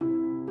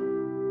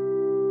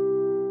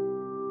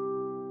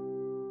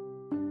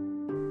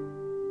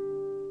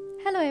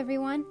Hello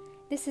everyone,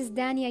 this is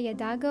Dania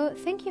Yadago.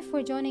 Thank you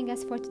for joining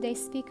us for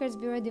today's Speakers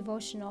Bureau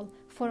devotional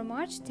for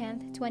March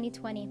 10th,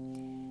 2020.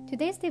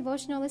 Today's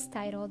devotional is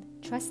titled,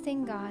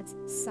 Trusting God's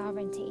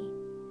Sovereignty.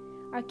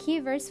 Our key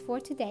verse for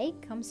today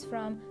comes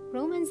from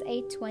Romans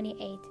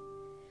 8:28.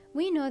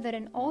 We know that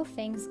in all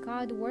things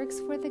God works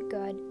for the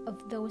good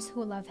of those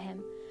who love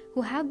Him,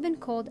 who have been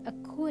called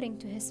according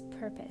to His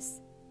purpose.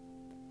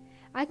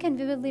 I can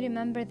vividly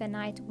remember the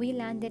night we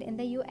landed in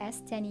the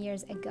U.S. 10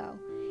 years ago.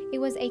 It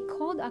was a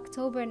cold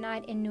October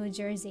night in New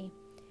Jersey.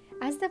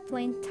 As the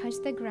plane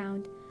touched the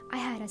ground, I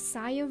had a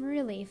sigh of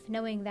relief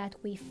knowing that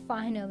we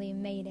finally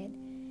made it.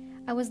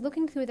 I was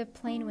looking through the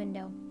plane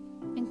window,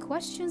 and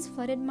questions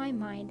flooded my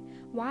mind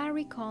while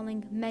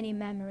recalling many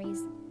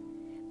memories.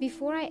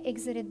 Before I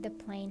exited the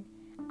plane,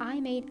 I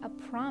made a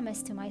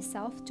promise to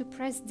myself to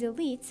press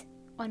delete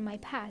on my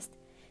past,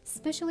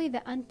 especially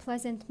the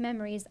unpleasant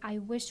memories I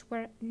wish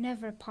were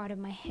never part of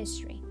my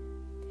history.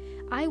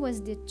 I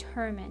was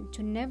determined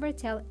to never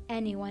tell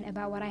anyone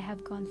about what I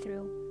have gone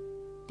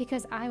through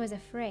because I was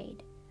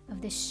afraid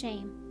of the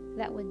shame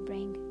that would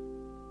bring.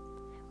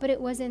 But it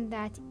wasn't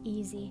that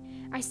easy.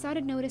 I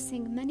started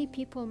noticing many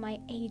people my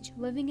age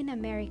living in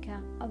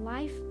America, a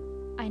life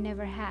I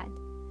never had,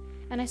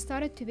 and I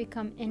started to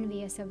become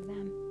envious of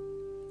them.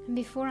 And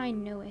before I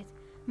knew it,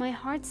 my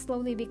heart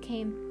slowly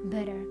became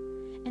bitter,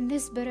 and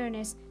this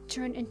bitterness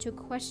turned into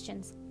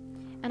questions,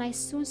 and I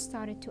soon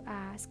started to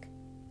ask,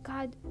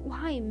 God,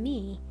 why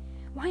me?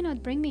 Why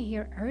not bring me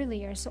here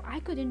earlier so I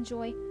could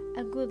enjoy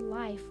a good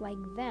life like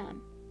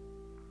them?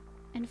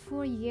 And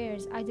for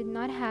years, I did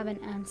not have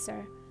an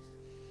answer.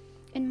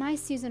 In my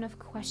season of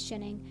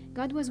questioning,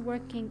 God was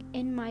working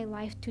in my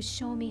life to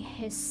show me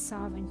His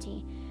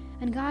sovereignty,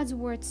 and God's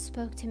word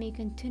spoke to me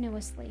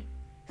continuously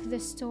through the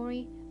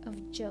story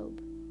of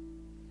Job.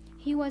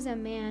 He was a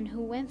man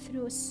who went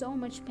through so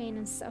much pain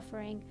and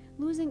suffering,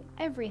 losing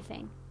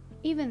everything,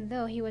 even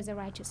though he was a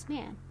righteous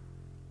man.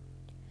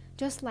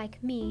 Just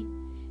like me,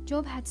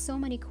 Job had so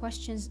many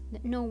questions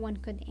that no one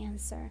could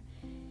answer.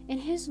 In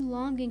his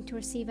longing to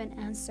receive an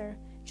answer,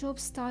 Job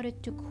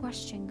started to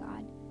question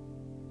God.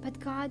 But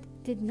God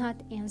did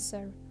not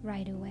answer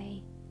right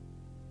away.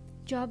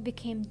 Job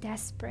became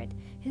desperate.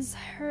 His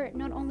hurt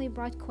not only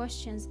brought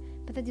questions,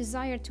 but the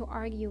desire to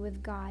argue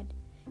with God.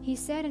 He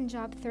said in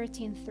Job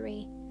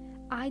 13:3,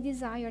 I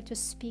desire to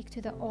speak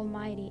to the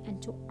Almighty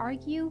and to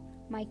argue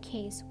my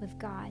case with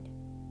God.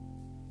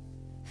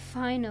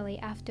 Finally,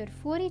 after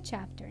 40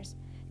 chapters,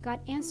 God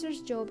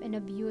answers Job in a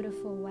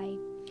beautiful way.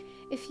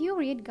 If you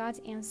read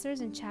God's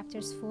answers in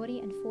chapters 40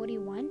 and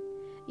 41,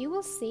 you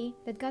will see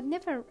that God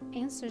never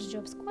answers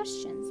Job's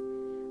questions,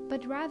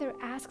 but rather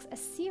asks a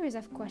series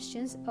of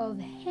questions of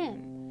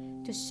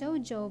Him to show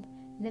Job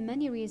the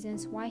many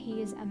reasons why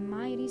He is a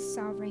mighty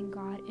sovereign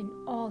God in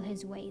all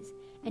His ways,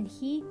 and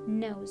He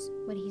knows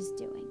what He's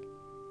doing.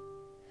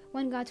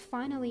 When God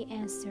finally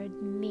answered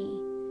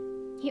me,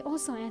 He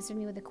also answered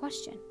me with a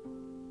question.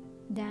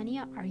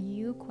 Dania, are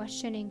you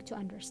questioning to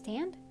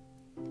understand,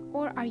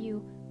 or are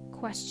you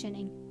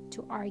questioning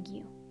to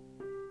argue?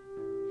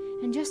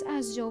 And just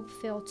as Job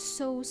felt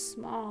so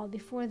small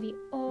before the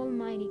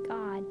Almighty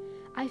God,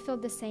 I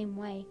felt the same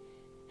way.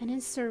 And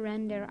in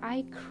surrender,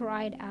 I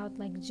cried out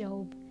like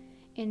Job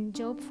in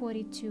Job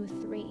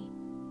 42:3.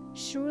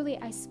 Surely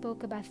I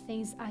spoke about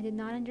things I did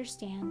not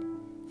understand,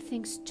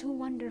 things too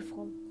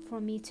wonderful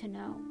for me to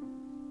know.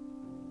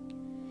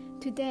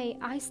 Today,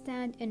 I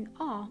stand in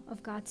awe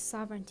of God's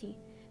sovereignty.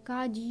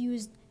 God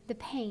used the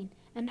pain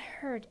and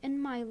hurt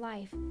in my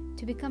life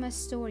to become a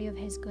story of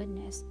His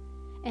goodness,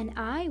 and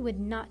I would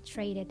not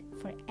trade it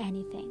for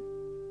anything.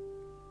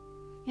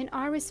 In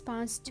our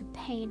response to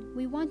pain,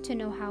 we want to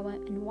know how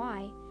and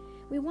why.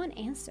 We want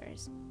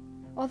answers.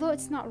 Although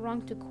it's not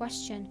wrong to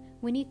question,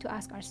 we need to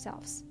ask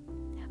ourselves,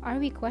 are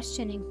we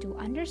questioning to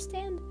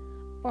understand,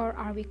 or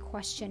are we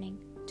questioning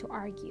to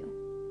argue?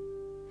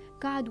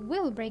 God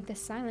will break the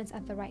silence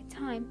at the right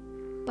time,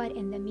 but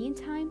in the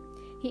meantime,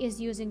 He is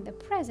using the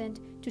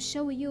present to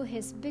show you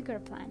His bigger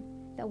plan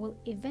that will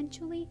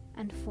eventually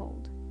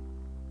unfold.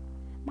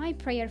 My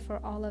prayer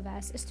for all of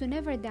us is to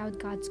never doubt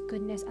God's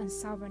goodness and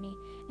sovereignty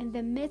in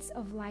the midst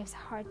of life's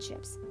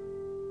hardships.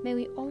 May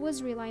we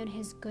always rely on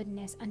His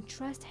goodness and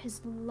trust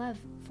His love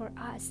for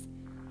us,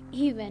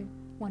 even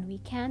when we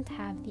can't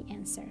have the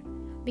answer,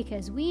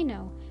 because we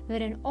know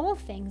that in all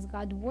things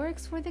God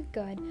works for the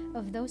good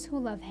of those who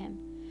love Him,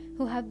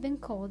 who have been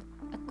called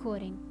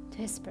according to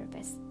His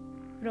purpose.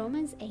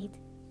 Romans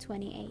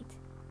 8:28.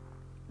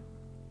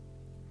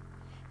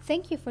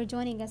 Thank you for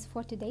joining us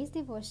for today's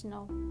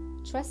devotional,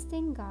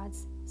 Trusting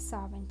God's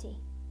Sovereignty.